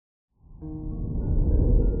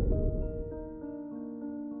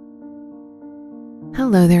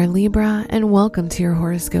Hello there, Libra, and welcome to your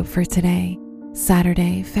horoscope for today,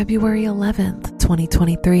 Saturday, February 11th,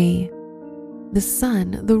 2023. The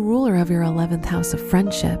Sun, the ruler of your 11th house of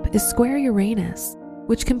friendship, is square Uranus,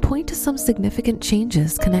 which can point to some significant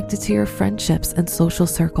changes connected to your friendships and social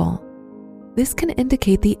circle. This can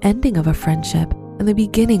indicate the ending of a friendship and the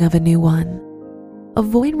beginning of a new one.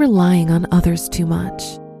 Avoid relying on others too much.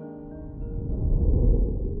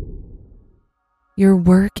 Your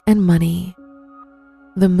work and money.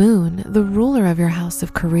 The Moon, the ruler of your house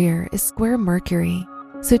of career, is square Mercury,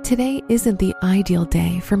 so today isn't the ideal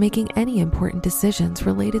day for making any important decisions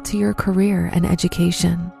related to your career and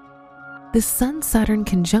education. The Sun-Saturn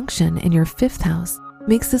conjunction in your 5th house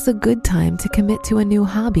makes this a good time to commit to a new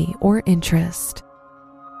hobby or interest.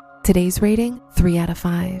 Today's rating, 3 out of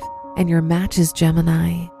 5, and your match is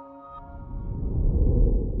Gemini.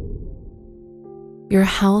 Your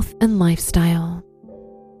health and lifestyle.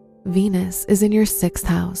 Venus is in your 6th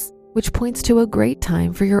house, which points to a great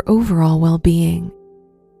time for your overall well-being.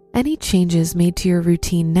 Any changes made to your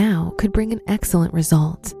routine now could bring an excellent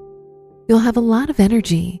result. You'll have a lot of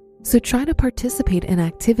energy, so try to participate in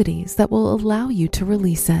activities that will allow you to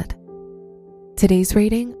release it. Today's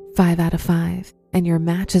rating, 5 out of 5, and your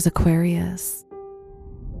match is Aquarius.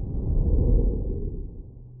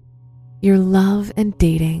 Your love and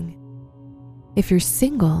dating. If you're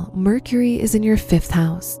single, Mercury is in your 5th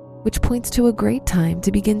house, which points to a great time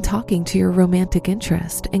to begin talking to your romantic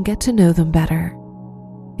interest and get to know them better.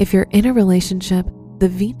 If you're in a relationship, the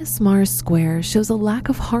Venus-Mars square shows a lack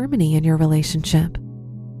of harmony in your relationship.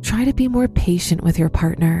 Try to be more patient with your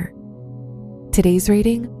partner. Today's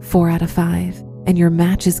rating, 4 out of 5, and your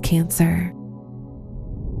match is Cancer.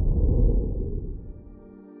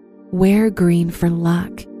 Wear green for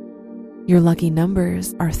luck. Your lucky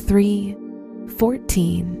numbers are 3,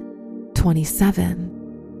 14, 27,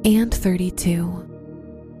 and 32.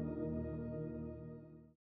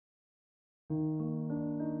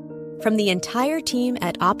 From the entire team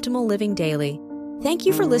at Optimal Living Daily, thank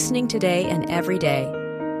you for listening today and every day.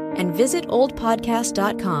 And visit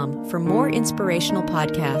oldpodcast.com for more inspirational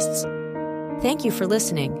podcasts. Thank you for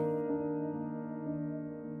listening.